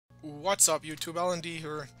What's up, YouTube? LND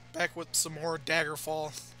here, back with some more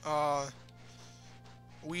Daggerfall.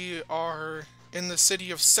 We are in the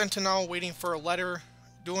city of Sentinel, waiting for a letter,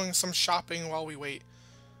 doing some shopping while we wait.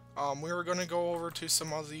 We were gonna go over to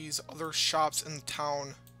some of these other shops in the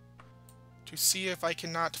town to see if I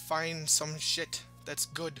cannot find some shit that's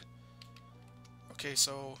good. Okay,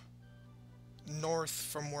 so north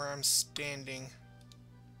from where I'm standing,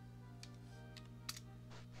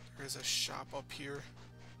 there's a shop up here.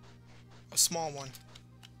 A small one.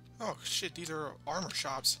 Oh shit, these are armor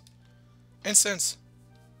shops. Incense.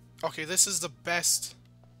 Okay, this is the best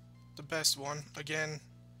one. Again,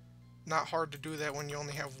 not hard to do that when you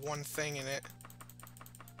only have one thing in it.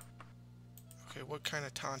 Okay, what kind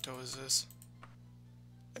of Tonto is this?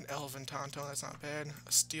 An elven Tonto, that's not bad.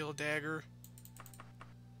 A steel dagger.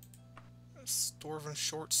 A dwarven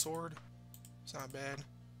short sword. It's not bad.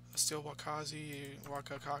 A steel wakazi.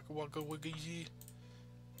 Wakawagawigi.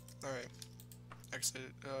 Alright. Exit.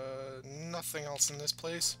 Nothing else in this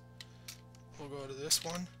place. We'll go to this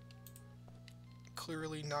one.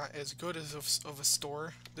 Clearly not as good as of a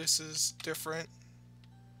store. This is different.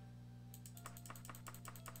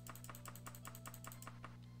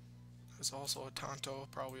 There's also a Tonto,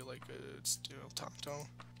 probably like a steel Tonto.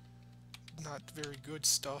 Not very good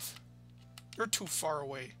stuff. You're too far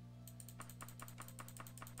away.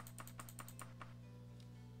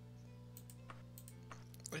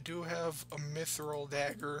 I do have a mithril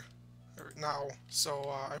dagger now, so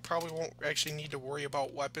I probably won't actually need to worry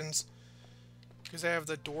about weapons. Because I have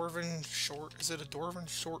the dwarven short... Is it a dwarven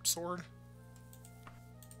short sword?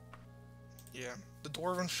 Yeah, the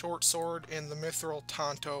dwarven short sword and the mithril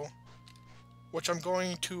Tonto, which I'm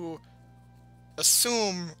going to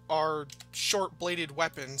assume are short-bladed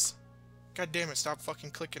weapons. God damn it, stop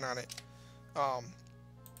fucking clicking on it. I'm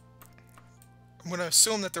going to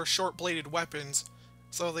assume that they're short-bladed weapons,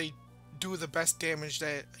 so they do the best damage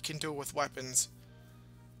that I can do with weapons.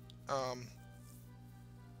 But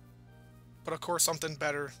of course something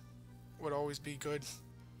better would always be good.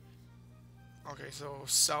 Okay, so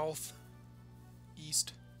south,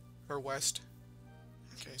 east, or west.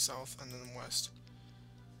 Okay, south and then west.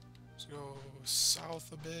 Let's go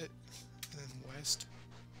south a bit, and then west.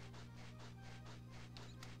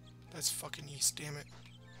 That's fucking east, damn it.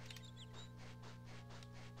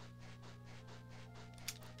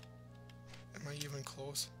 Am I even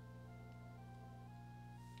close?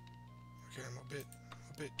 Okay, I'm a bit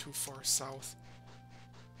too far south.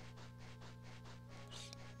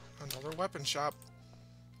 Another weapon shop.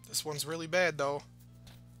 This one's really bad though.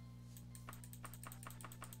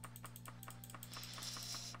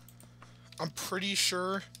 I'm pretty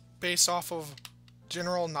sure, based off of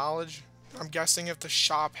general knowledge, I'm guessing if the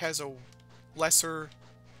shop has a lesser,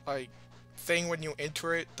 like, thing when you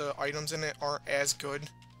enter it, the items in it aren't as good.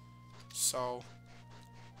 So,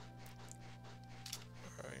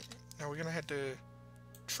 alright, now we're gonna have to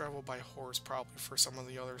travel by horse probably for some of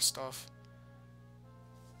the other stuff.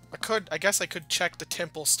 I guess I could check the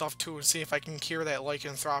temple stuff too and see if I can cure that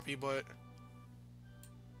lycanthropy, but...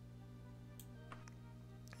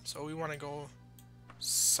 So we want to go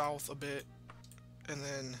south a bit, and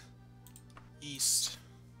then east.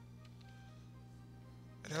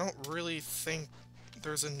 And I don't really think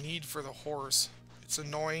there's a need for the horse. It's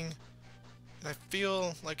annoying. And I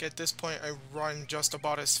feel like at this point I run just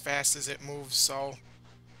about as fast as it moves, so...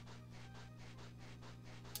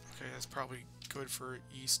 Okay, that's probably good for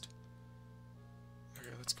east.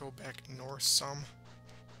 Okay, let's go back north some.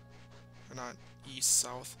 Or not east,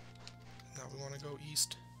 south. Now we want to go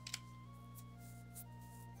east.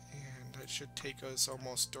 And that should take us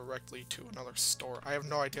almost directly to another store. I have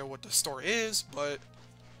no idea what the store is, but...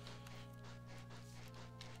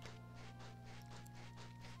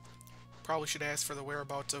 Probably should ask for the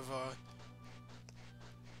whereabouts of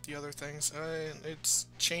the other things. It's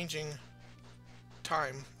changing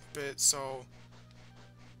time a bit, so...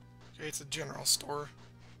 Okay, it's a general store.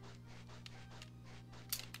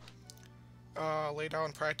 Laid out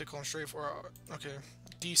and practical and straightforward. Okay,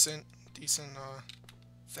 decent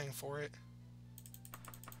thing for it.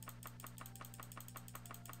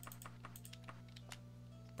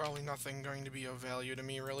 Probably nothing going to be of value to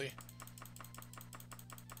me, really.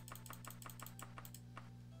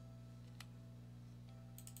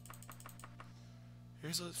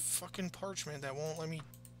 Here's a fucking parchment that won't let me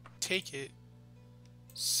take it.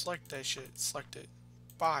 Select that shit. Select it.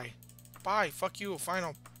 Buy. Buy. Fuck you. Fine,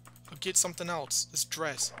 I'll get something else. This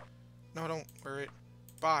dress. No, don't wear it.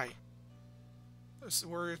 Buy. This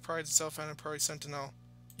warrior prides itself on a pride sentinel.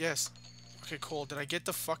 Yes. Okay, cool. Did I get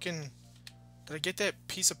the fucking... Did I get that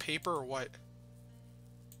piece of paper or what?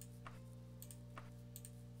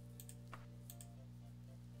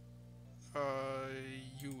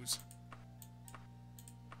 use.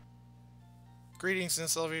 Greetings in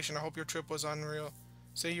this elevation. I hope your trip was unreal.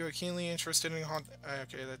 Say you are keenly interested in haunt.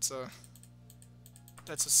 Okay, that's a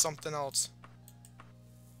something else.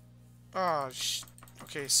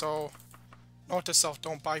 Okay, so note to self: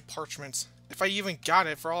 don't buy parchments. If I even got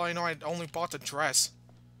it, for all I know, I only bought the dress.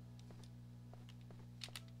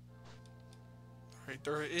 Alright,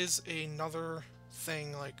 there is another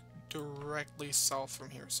thing like directly south from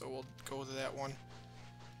here, so we'll go to that one.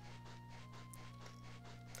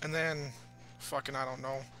 And then, fucking, I don't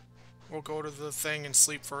know. We'll go to the thing and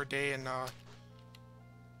sleep for a day, and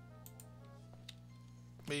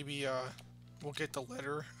maybe we'll get the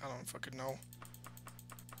letter. I don't fucking know.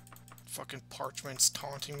 Fucking parchments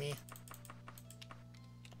taunting me.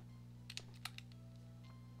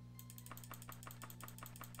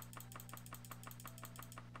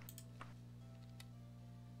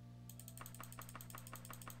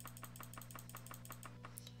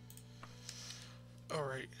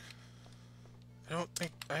 Alright.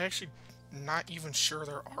 I actually not even sure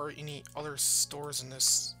there are any other stores in the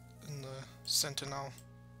Sentinel.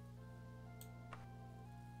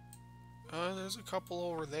 There's a couple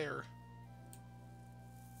over there.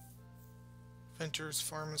 Venture's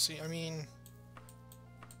Pharmacy, I mean,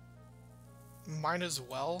 might as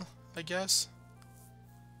well, I guess.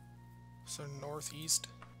 So northeast,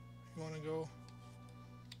 you wanna go?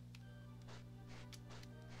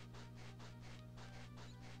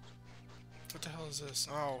 What the hell is this?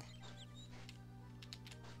 Oh.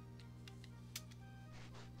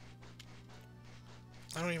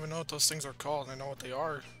 I don't even know what those things are called. I know what they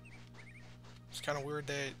are. It's kind of weird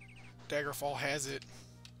that Daggerfall has it.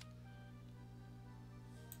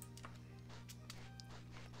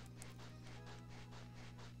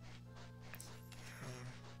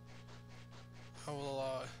 I will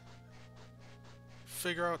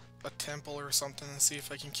figure out a temple or something and see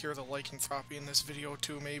if I can cure the lycanthropy in this video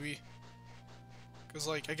too, maybe. Because,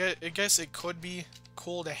 like, I guess it could be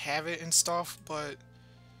cool to have it and stuff, but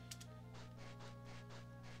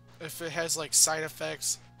if it has, like, side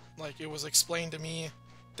effects, like, it was explained to me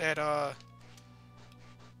that,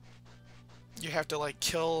 you have to, like,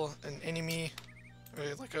 kill an enemy,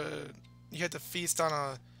 or, like, you have to feast on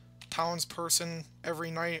a townsperson every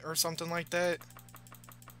night or something like that,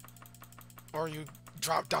 or you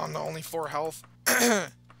drop down to only 4 health.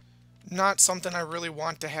 Not something I really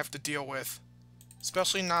want to have to deal with.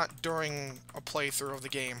 Especially not during a playthrough of the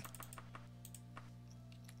game.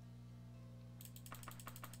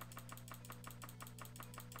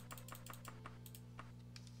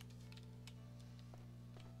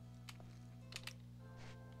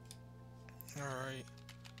 Alright.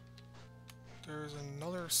 There's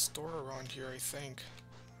another store around here, I think.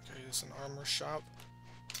 Okay, this is an armor shop.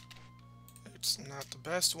 It's not the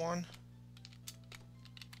best one.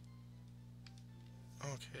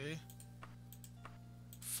 Okay.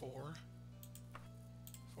 4,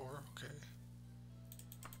 okay.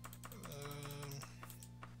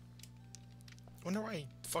 Wonder why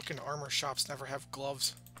fucking armor shops never have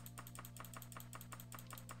gloves.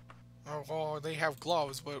 Oh, well, they have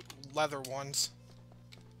gloves, but leather ones.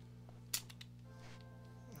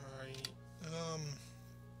 Alright,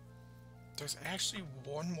 there's actually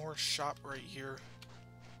one more shop right here.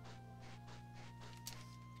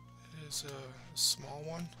 It is a small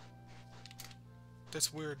one.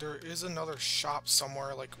 That's weird. There is another shop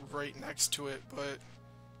somewhere, like, right next to it, but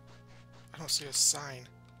I don't see a sign.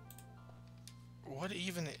 What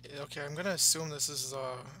even... Okay, I'm gonna assume this is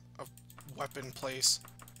a weapon place.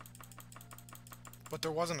 But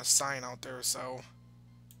there wasn't a sign out there, so...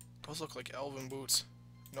 Those look like elven boots.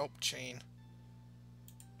 Nope, chain.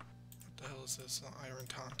 What the hell is this? Iron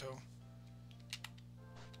Tonto.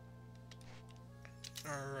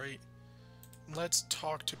 Alright. Let's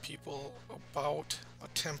talk to people about a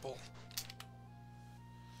temple.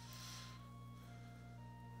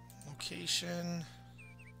 Location.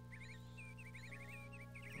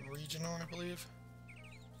 Regional, I believe.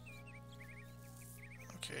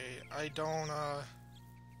 Okay, I don't,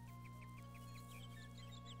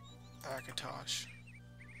 ACHOOO.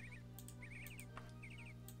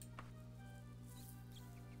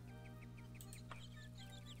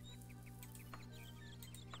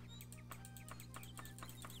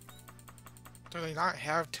 Do they not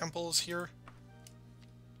have temples here?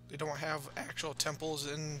 They don't have actual temples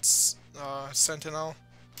in Sentinel.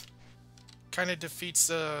 Kind of defeats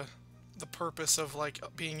the purpose of, like,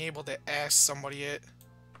 being able to ask somebody it.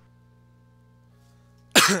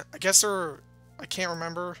 I guess I can't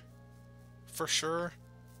remember for sure.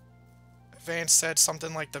 Vance said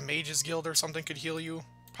something like the Mages Guild or something could heal you,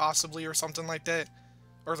 possibly, or something like that.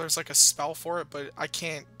 or there's like a spell for it, but I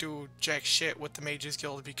can't do jack shit with the Mages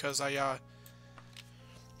Guild because I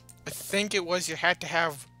think it was you had to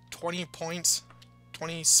have 20 points,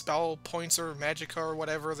 20 spell points or magicka or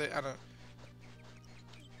whatever that, I don't,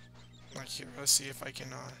 like here, let's see if I can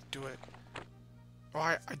do it. Well,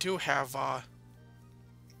 I do have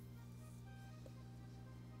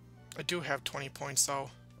 20 points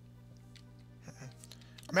though.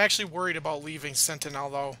 I'm actually worried about leaving Sentinel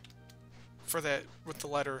though, for that, with the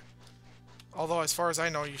letter. Although as far as I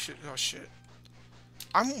know you should, oh shit.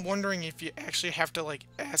 I'm wondering if you actually have to like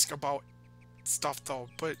ask about stuff though,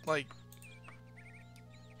 but like,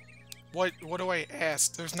 what do I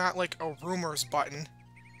ask? There's not like a rumors button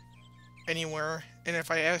anywhere, and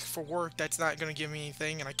if I ask for work, that's not gonna give me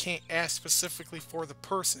anything, and I can't ask specifically for the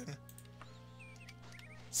person.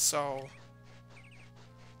 So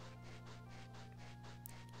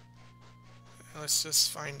let's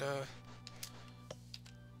just find a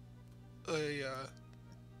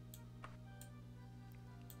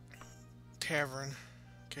tavern.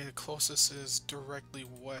 Okay, the closest is directly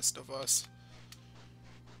west of us.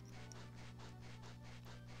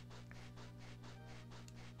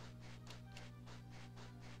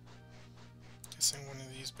 Guessing one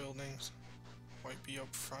of these buildings might be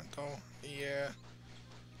up front though. Yeah.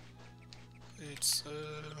 It's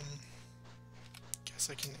guess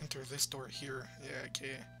I can enter this door here. Yeah,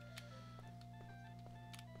 okay.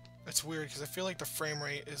 That's weird because I feel like the frame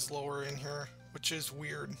rate is lower in here, which is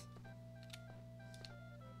weird.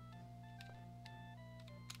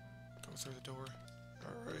 Go through the door.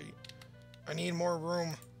 Alright. I need more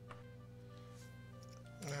room.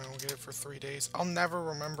 No, we'll get it for 3 days. I'll never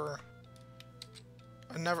remember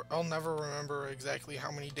exactly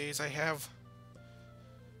how many days I have.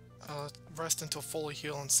 Rest until fully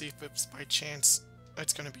heal and see if it's by chance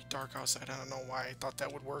it's gonna be dark outside. I don't know why I thought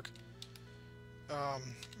that would work.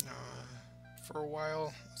 For a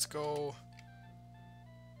while, let's go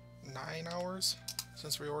 9 hours,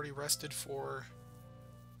 since we already rested for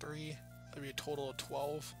 3. That'd be a total of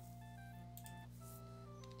 12.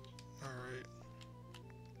 Alright.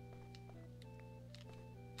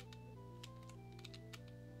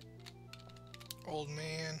 Old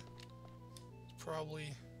man.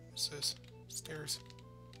 Probably, what's this? Stairs.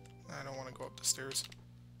 I don't want to go up the stairs.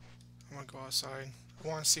 I want to go outside. I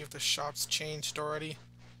want to see if the shop's changed already.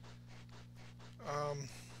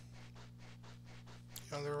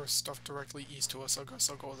 You know, there was stuff directly east to us. I guess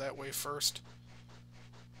I'll go that way first.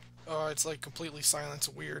 It's like completely silent. It's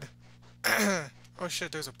weird. Oh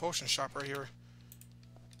shit, there's a potion shop right here.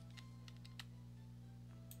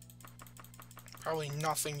 Probably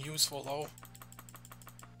nothing useful though.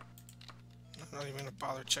 I'm not even gonna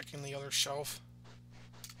bother checking the other shelf.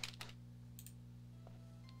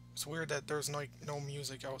 It's weird that there's like no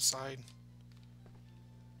music outside.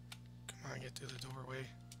 Come on, get through the doorway.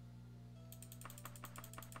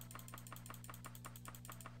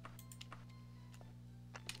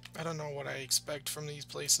 I don't know what I expect from these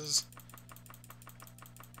places.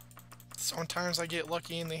 Sometimes I get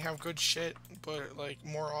lucky and they have good shit, but like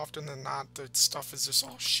more often than not, the stuff is just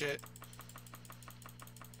all shit.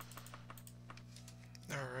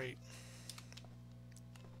 Alright.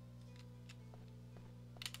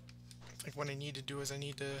 I think what I need to do is I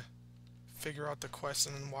need to figure out the quest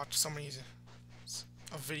and then watch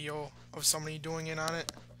a video of somebody doing it on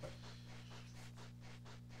it.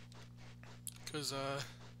 Because,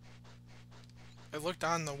 I looked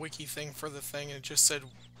on the wiki thing for the thing and it just said,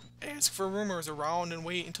 ask for rumors around and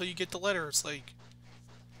wait until you get the letter. It's like,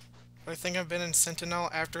 I think I've been in Sentinel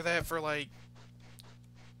after that for like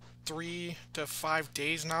 3 to 5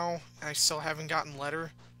 days now, and I still haven't gotten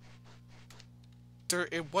letter.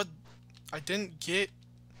 I didn't get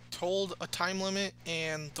told a time limit,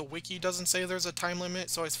 and the wiki doesn't say there's a time limit,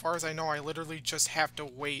 so as far as I know, I literally just have to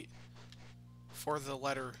wait for the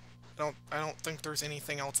letter. I don't think there's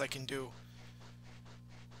anything else I can do.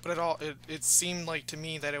 But it seemed like to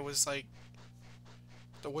me that it was like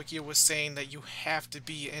the wiki was saying that you have to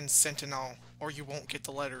be in Sentinel or you won't get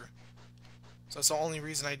the letter. So that's the only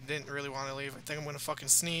reason I didn't really want to leave. I think I'm gonna fucking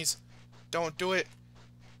sneeze. Don't do it.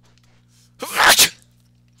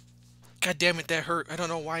 God damn it, that hurt. I don't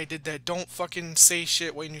know why I did that. Don't fucking say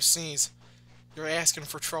shit when you sneeze. You're asking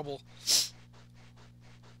for trouble.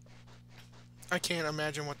 I can't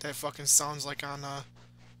imagine what that fucking sounds like on the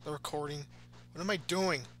recording. What am I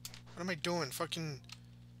doing? What am I doing? Fucking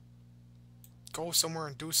go somewhere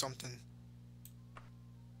and do something.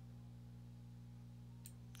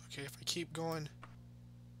 Okay, if I keep going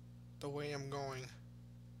the way I'm going...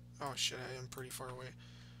 Oh shit, I am pretty far away.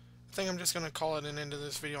 I think I'm just gonna call it an end to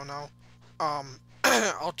this video now.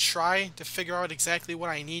 I'll try to figure out exactly what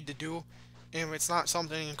I need to do. And if it's not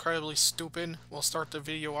something incredibly stupid, we'll start the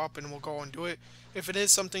video up and we'll go and do it. If it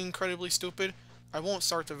is something incredibly stupid, I won't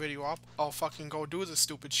start the video up. I'll fucking go do the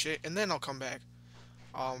stupid shit and then I'll come back.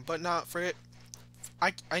 But not for it.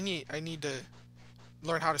 I need to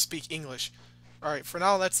learn how to speak English. Alright, for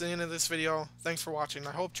now that's the end of this video. Thanks for watching.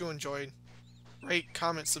 I hope you enjoyed. Rate,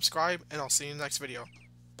 comment, subscribe, and I'll see you in the next video.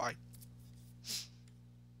 Bye.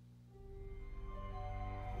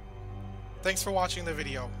 Thanks for watching the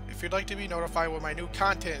video. If you'd like to be notified when my new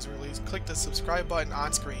content is released, click the subscribe button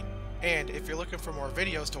on screen. And if you're looking for more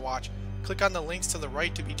videos to watch, click on the links to the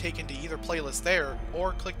right to be taken to either playlist there,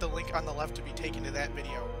 or click the link on the left to be taken to that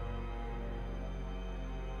video.